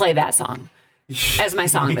 to play that song as my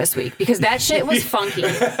song this week because that shit was funky.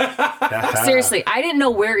 Seriously, I didn't know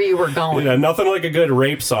where you were going. Yeah, nothing like a good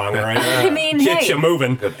rape song, right? I mean, Get hey, you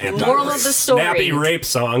moving. moral of the story. Snappy rape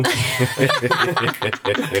song.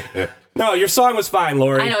 No, your song was fine,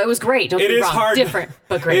 Lori. I know, it was great. Don't get me wrong. Hard. Different,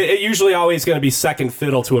 but great. It usually always going to be second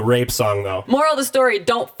fiddle to a rape song, though. Moral of the story,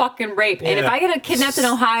 don't fucking rape. And if I get kidnapped in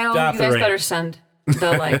Ohio, Stop you guys the rape. better send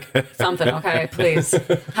the, something, okay? Please.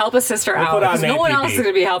 Help a sister out. put on Because no one else is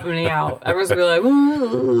going to be helping me out. Everyone's going to be like,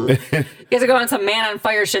 ooh. You guys are going on some man on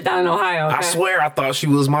fire shit down in Ohio, okay? I swear I thought she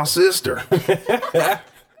was my sister.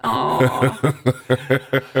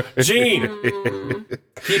 Gene,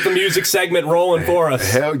 keep the music segment rolling for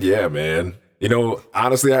us. Hell yeah, man. You know,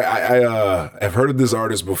 honestly, I've heard of this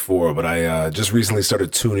artist before, but I just recently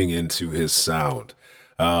started tuning into his sound.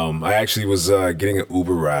 I actually was getting an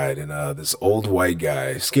Uber ride, and this old white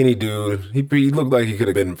guy, skinny dude, he looked like he could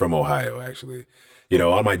have been from Ohio, actually. You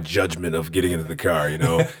know, on my judgment of getting into the car, you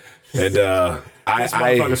know. And This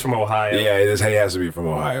motherfucker's from Ohio. Yeah, he has to be from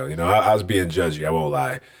Ohio. You know, I was being judgy. I won't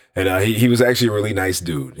lie. And he was actually a really nice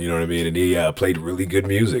dude. You know what I mean? And he played really good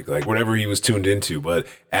music, like whatever he was tuned into. But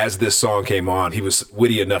as this song came on, he was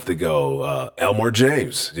witty enough to go, Elmore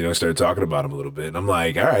James. You know, started talking about him a little bit. And I'm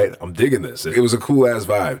like, all right, I'm digging this. It was a cool ass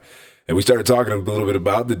vibe. And we started talking a little bit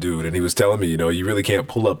about the dude. And he was telling me, you know, you really can't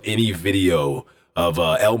pull up any video of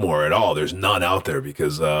Elmore at all. There's none out there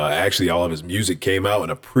because actually all of his music came out in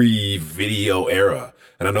a pre-video era.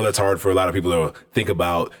 And I know that's hard for a lot of people to think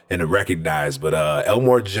about and to recognize, but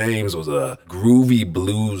Elmore James was a groovy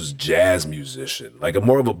blues jazz musician, like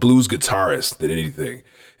more of a blues guitarist than anything.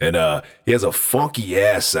 And he has a funky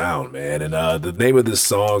ass sound, man. And the name of this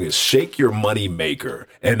song is Shake Your Money Maker.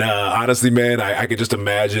 And honestly, man, I could just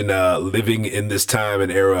imagine living in this time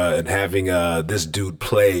and era and having this dude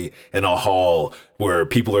play in a hall where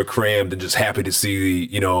people are crammed and just happy to see,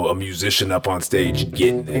 you know, a musician up on stage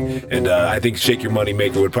getting it. And I think Shake Your Money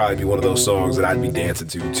Maker would probably be one of those songs that I'd be dancing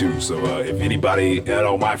to too. So if anybody and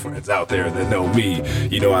all my friends out there that know me,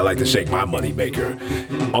 you know I like to shake my money maker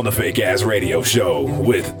on the Fake Ass Radio Show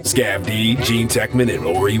with Scav D, Gene Techman, and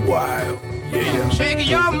Lori Wild. Yeah. Shake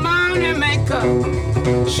your money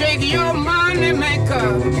maker. Shake your money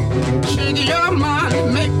maker. Shake your money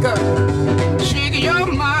maker. Shake your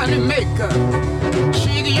money maker.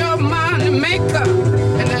 Shake your money maker.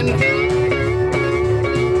 And then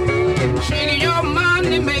shake your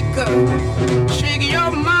money maker. Shake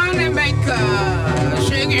your money maker.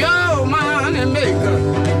 Shake your money maker.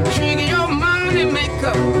 Shake your money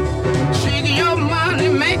maker. Shake your money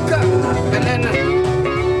maker. And then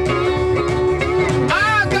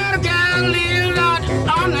I got a gal live out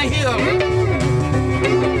on the hill.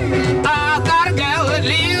 I got a gal that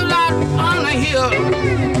live out on the hill.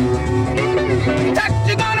 That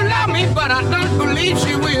you're gonna love me, but I don't believe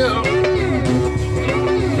she will.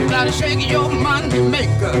 You gotta shake your money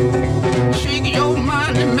maker. Shake your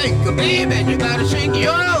money maker, baby. You gotta shake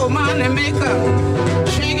your money maker.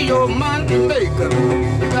 Shake your money maker.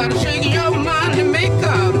 You gotta shake your money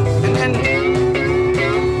maker. And then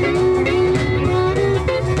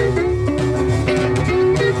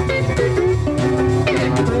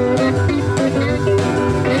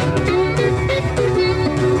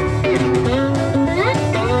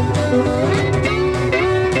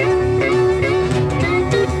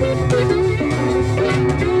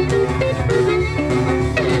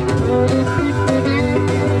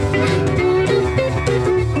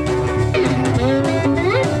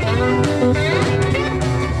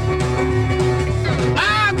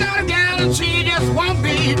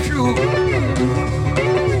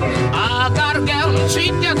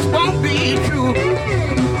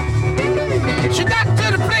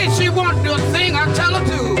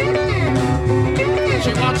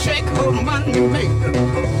shake her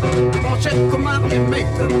money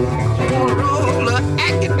maker. She wanna roll her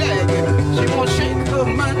aggy-daggy. She wanna shake her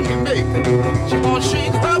money maker. She wanna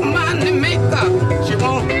shake her money maker. She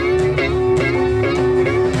wanna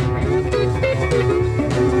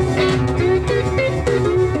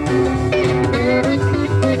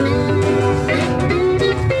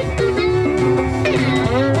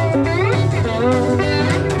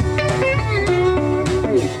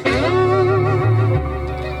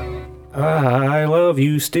I love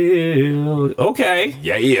you still. Okay.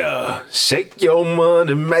 Yeah. Shake your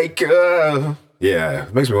money maker. Yeah.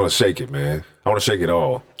 It makes me want to shake it, man. I want to shake it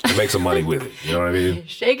all and make some money with it. You know what I mean?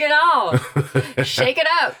 Shake it all. Shake it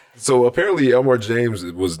up. So apparently Elmore James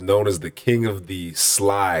was known as the king of the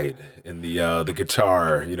slide in the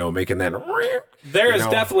guitar, you know, making that. There is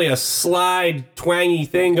definitely a slide twangy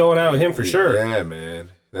thing going on with him for sure. Yeah,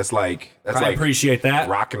 man. That's like I appreciate that.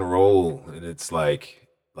 Rock and roll, and it's like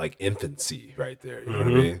infancy right there. You know what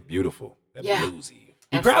I mean? Beautiful. That bluesy.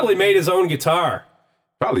 He probably made his own guitar.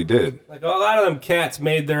 Probably did. Like a lot of them cats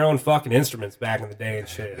made their own fucking instruments back in the day and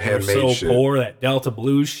shit. They were Handmade so shit. poor, that Delta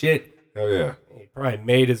blues shit. Hell yeah. He probably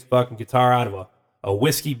made his fucking guitar out of a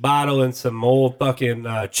whiskey bottle and some old fucking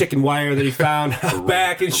chicken wire that he found out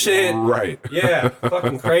back and shit. Right. Yeah,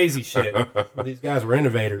 fucking crazy shit. These guys were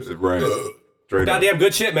innovators. Right. Straight up. Goddamn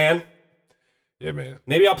good shit, man. Yeah, man.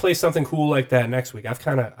 Maybe I'll play something cool like that next week. I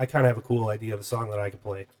kind of have a cool idea of a song that I could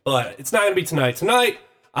play, but it's not gonna be tonight. Tonight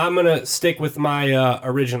I'm gonna stick with my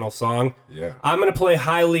original song. Yeah. I'm gonna play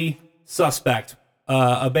Highly Suspect,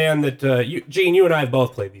 a band that Gene, you and I have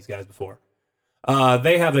both played these guys before.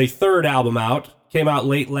 They have a third album out, came out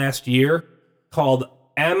late last year, called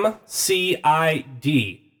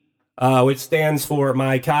MCID, which stands for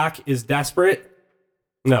My Cock is Desperate.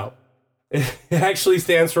 No, it actually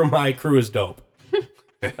stands for My Crew is Dope.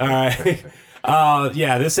 All right.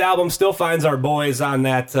 Yeah, this album still finds our boys on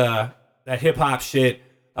that hip hop shit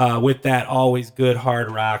with that always good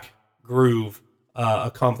hard rock groove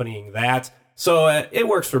accompanying that. So it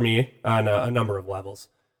works for me on a number of levels.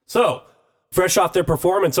 So fresh off their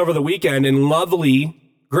performance over the weekend in lovely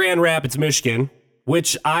Grand Rapids, Michigan,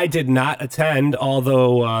 which I did not attend,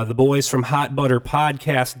 although the boys from Hot Butter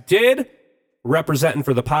Podcast did, representing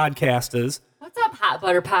for the podcasters. What's up, Hot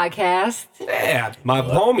Butter Podcast? Yeah, my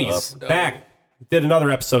homies back. Did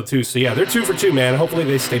another episode too, so yeah, they're 2 for 2, man. Hopefully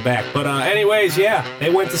they stay back. But anyways, yeah, they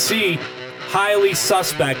went to see Highly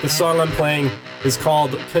Suspect. The song I'm playing is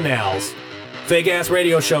called Canals. Fake Ass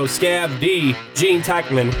Radio Show, Scav D, Gene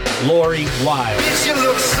Techman, Lori Wild. Bitch, you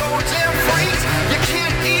look so damn freaked. You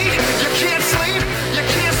can't eat, you can't sleep, you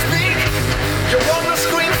can't speak. You wanna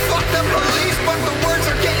scream, fuck the police, but the words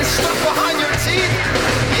are getting stuck behind your teeth.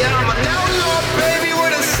 Yeah, I'm an outlaw, baby,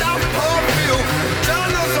 with a southpaw view.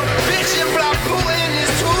 Donald's a bitch, and Black Pullin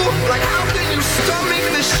is too. Like, how can you stomach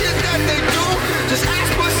the shit that they do? Just ask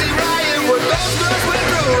Pussy Riot what those girls went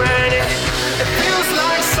through, and it feels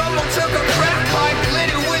like someone took a crack pipe, lit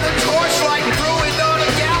it with a torchlight, and threw it on a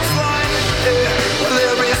gas line. Yeah. Well,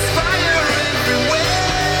 there is fire in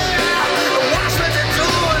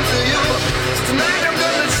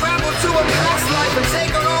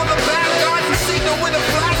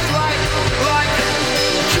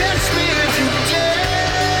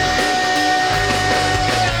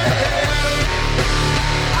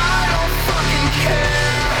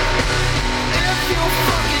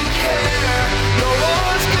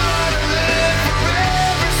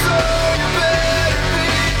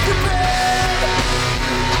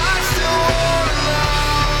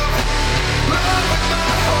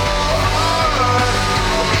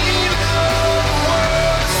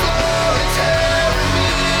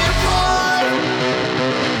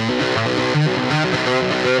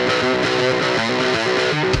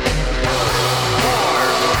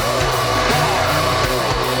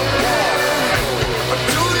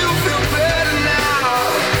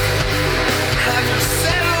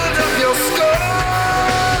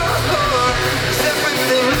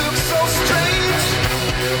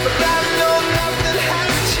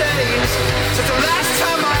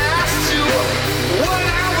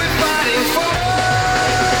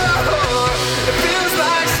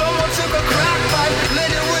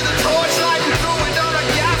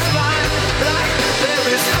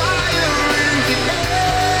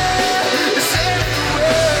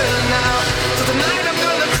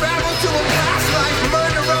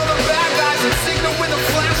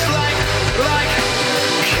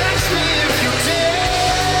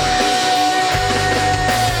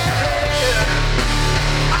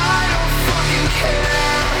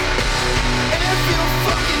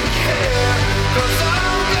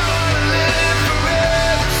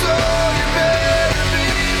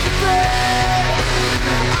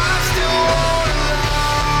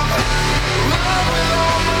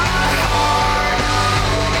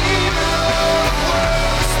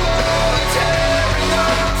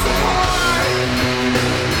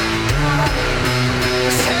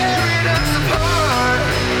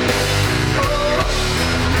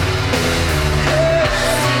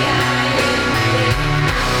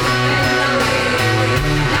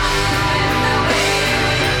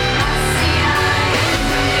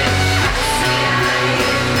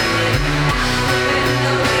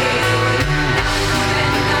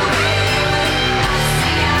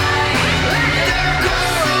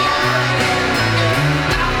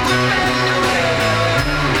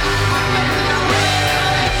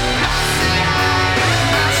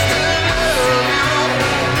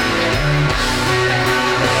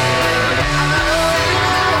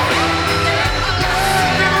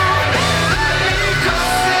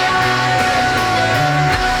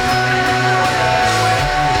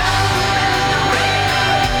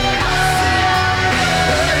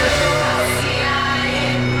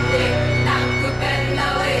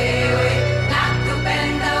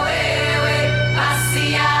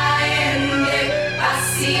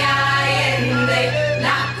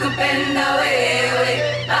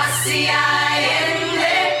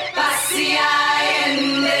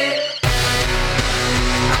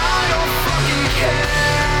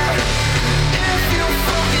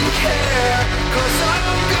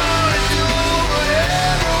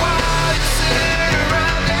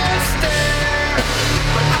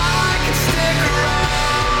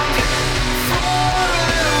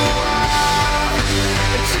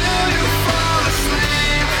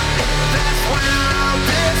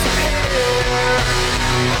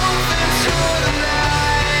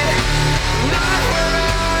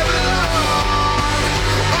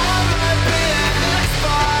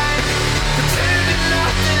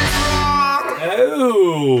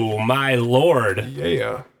Oh, my lord.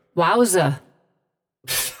 Yeah. Wowza.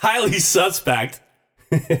 Highly suspect.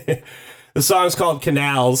 The song's called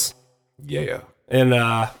Canals. Yeah. And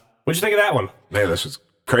what'd you think of that one? Man, that's just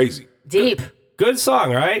crazy. Deep. Good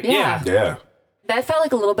song, right? Yeah. Yeah. That felt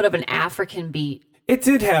like a little bit of an African beat. It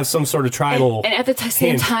did have some sort of tribal. And at the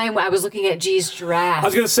same hint. time, I was looking at G's giraffe. I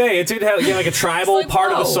was going to say, it did have like a tribal like,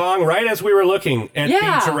 part of the whoa. song right as we were looking at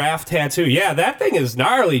Yeah. the giraffe tattoo. Yeah, that thing is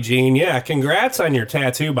gnarly, Gene. Yeah, congrats on your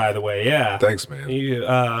tattoo, by the way. Yeah. Thanks, man. You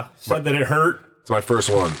said that it hurt. It's my first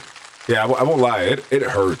one. Yeah, I won't lie. It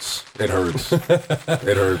hurts. It hurts.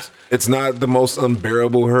 It hurts. It's not the most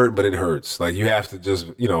unbearable hurt, but it hurts. Like, you have to just,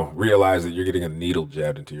 realize that you're getting a needle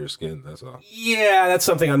jabbed into your skin. That's all. Yeah, that's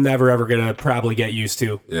something I'm never, ever going to probably get used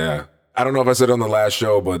to. Yeah. I don't know if I said it on the last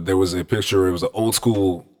show, but there was a picture. It was an old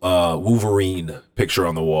school Wolverine picture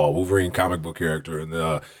on the wall. Wolverine comic book character. And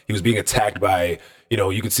he was being attacked by,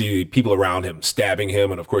 you could see people around him stabbing him.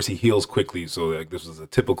 And of course, he heals quickly. So like, this was a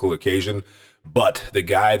typical occasion. But the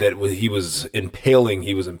guy that he was impaling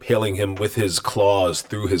him with his claws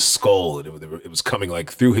through his skull. And it was coming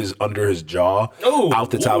like through under his jaw,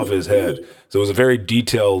 out the top of his head. So it was a very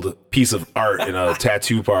detailed piece of art in a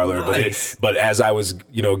tattoo parlor. Nice. But as I was,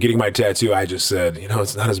 getting my tattoo, I just said,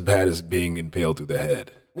 it's not as bad as being impaled through the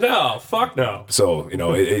head. No, fuck no. So,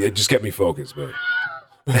 it just kept me focused, but.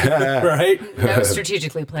 Right? That was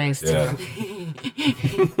strategically placed. Yeah.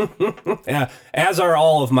 Yeah, as are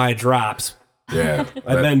all of my drops. Yeah.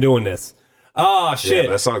 I've been doing this. Oh, shit.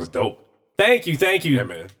 Yeah, that song's dope. Thank you. Yeah,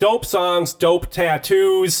 man. Dope songs, dope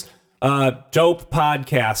tattoos, dope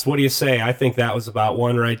podcast. What do you say? I think that was about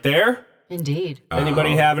one right there. Indeed.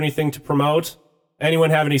 Anybody have anything to promote? Anyone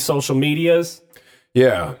have any social medias?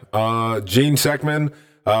 Yeah. Gene Techman.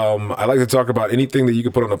 I like to talk about anything that you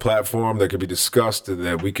can put on a platform that could be discussed and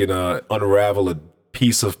that we can unravel a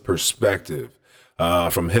piece of perspective.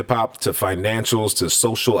 From hip hop to financials to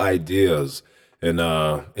social ideas and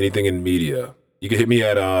anything in media. You can hit me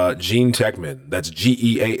at Gene Techman. That's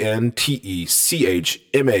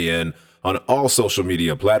GeanTechman on all social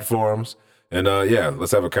media platforms. And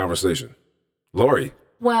let's have a conversation. Lori.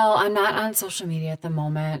 Well, I'm not on social media at the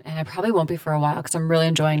moment, and I probably won't be for a while because I'm really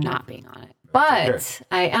enjoying not being on it. But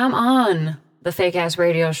I am on the Fake Ass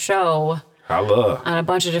Radio Show Holla. on a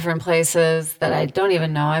bunch of different places that I don't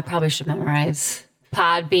even know. I probably should memorize.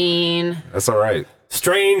 Podbean, That's all right.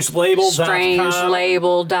 Strangelabel.com.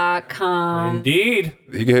 strangelabel.com. Indeed.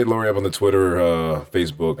 You can hit Lori up on the Twitter,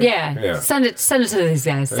 Facebook. Yeah. Send it to these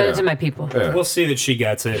guys. Send it to my people. Yeah. We'll see that she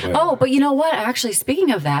gets it. Oh, but you know what? Actually,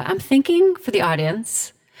 speaking of that, I'm thinking for the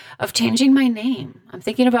audience of changing my name. I'm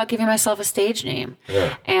thinking about giving myself a stage name.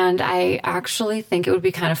 Yeah. And I actually think it would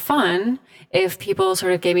be kind of fun if people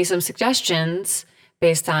sort of gave me some suggestions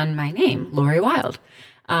based on my name, Lori Wild.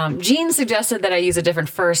 Gene suggested that I use a different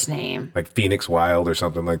first name. Like Phoenix Wild or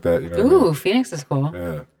something like that. You know what I Ooh, mean? Phoenix is cool.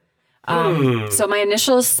 Yeah. So my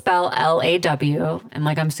initials spell LAW, and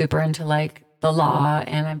like I'm super into like the law,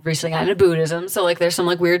 and I've recently gotten into Buddhism, so like there's some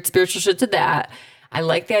like weird spiritual shit to that. I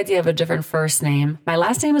like the idea of a different first name. My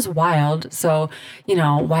last name is Wild, so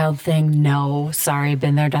Wild Thing. No, sorry,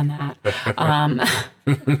 been there, done that.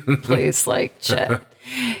 Please, like shit.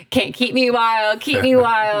 Can't keep me wild,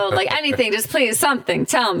 like anything, just please, something,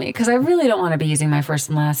 tell me, because I really don't want to be using my first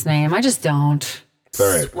and last name. I just don't. It's all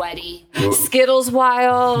right. Sweaty. Skittles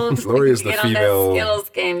Wild. Lori is the Get female. on that Skittles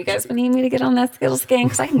game. You guys need me to get on that Skittles game?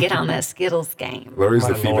 Because I can get on that Skittles game. Lori's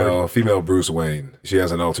the My Lord. female Bruce Wayne. She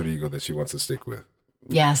has an alter ego that she wants to stick with.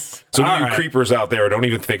 Yes. So All you right. creepers out there, don't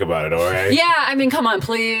even think about it, all right? Yeah, I mean, come on,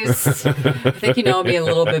 please. I think you know me a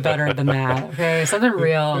little bit better than that. Okay, something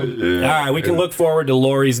real. All right, we can look forward to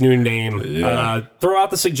Lori's new name. Yeah. Throw out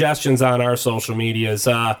the suggestions on our social medias.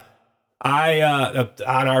 On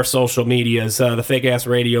our social medias, the Fake Ass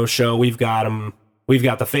Radio Show, we've got them. We've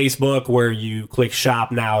got the Facebook where you click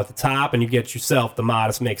shop now at the top and you get yourself the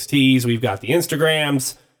Modest Mix tees. We've got the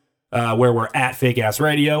Instagrams where we're at Fake Ass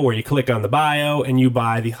Radio, where you click on the bio and you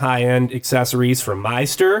buy the high-end accessories from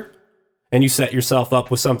Meister and you set yourself up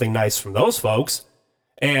with something nice from those folks.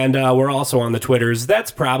 And we're also on the Twitters.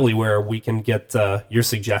 That's probably where we can get your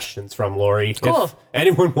suggestions from, Lori. Cool. If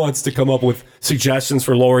anyone wants to come up with suggestions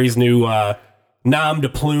for Lori's new nom de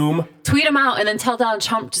plume. Tweet them out and then tell Donald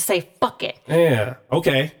Trump to say fuck it. Yeah,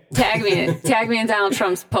 okay. Tag me in Donald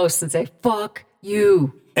Trump's post and say fuck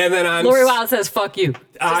you. And then I'm Lori Wild says fuck you.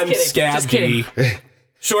 I'm Just kidding. Scab D.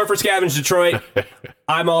 Short for Scavenge Detroit.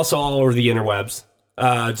 I'm also all over the interwebs.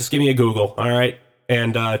 Just give me a Google, all right?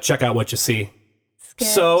 And check out what you see.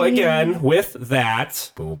 So again, with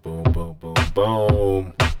that, Boom, boom, boom, boom,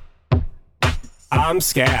 boom. I'm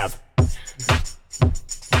Scab.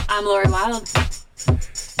 I'm Lori Wild.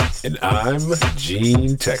 And I'm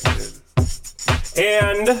Gene Techman.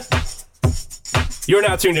 And you're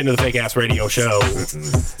now tuned into the Fake Ass Radio Show.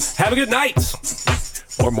 Have a good night.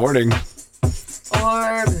 Or morning.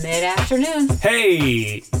 Or mid-afternoon.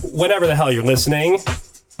 Hey, whenever the hell you're listening,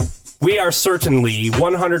 we are certainly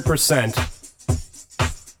 100%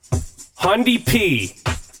 Hundy P.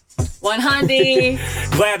 One Hundy.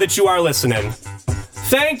 Glad that you are listening.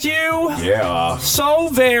 Thank you. Yeah. So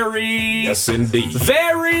very. Yes, indeed.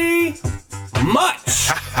 Very much.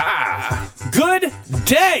 Good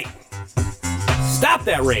day. Stop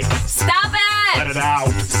that rape. Stop it. Let it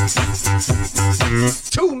out.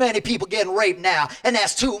 Too many people getting raped now, and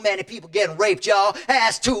that's too many people getting raped, y'all.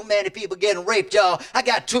 That's too many people getting raped, y'all. I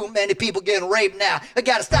got too many people getting raped now. We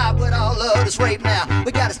gotta stop with all of this rape now.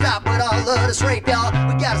 We gotta stop with all of this rape, y'all.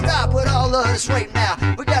 We gotta stop with all of this rape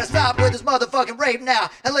now. We gotta stop with this motherfucking rape now.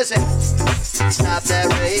 And listen, stop that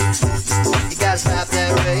rape. You gotta stop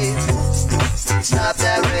that rape. Stop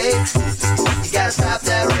that rape. You gotta stop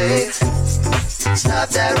that rape. Stop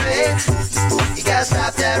that rape. You gotta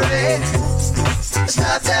stop that rape.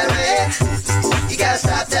 Stop that rape. You gotta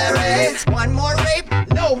stop that rape. One more rape.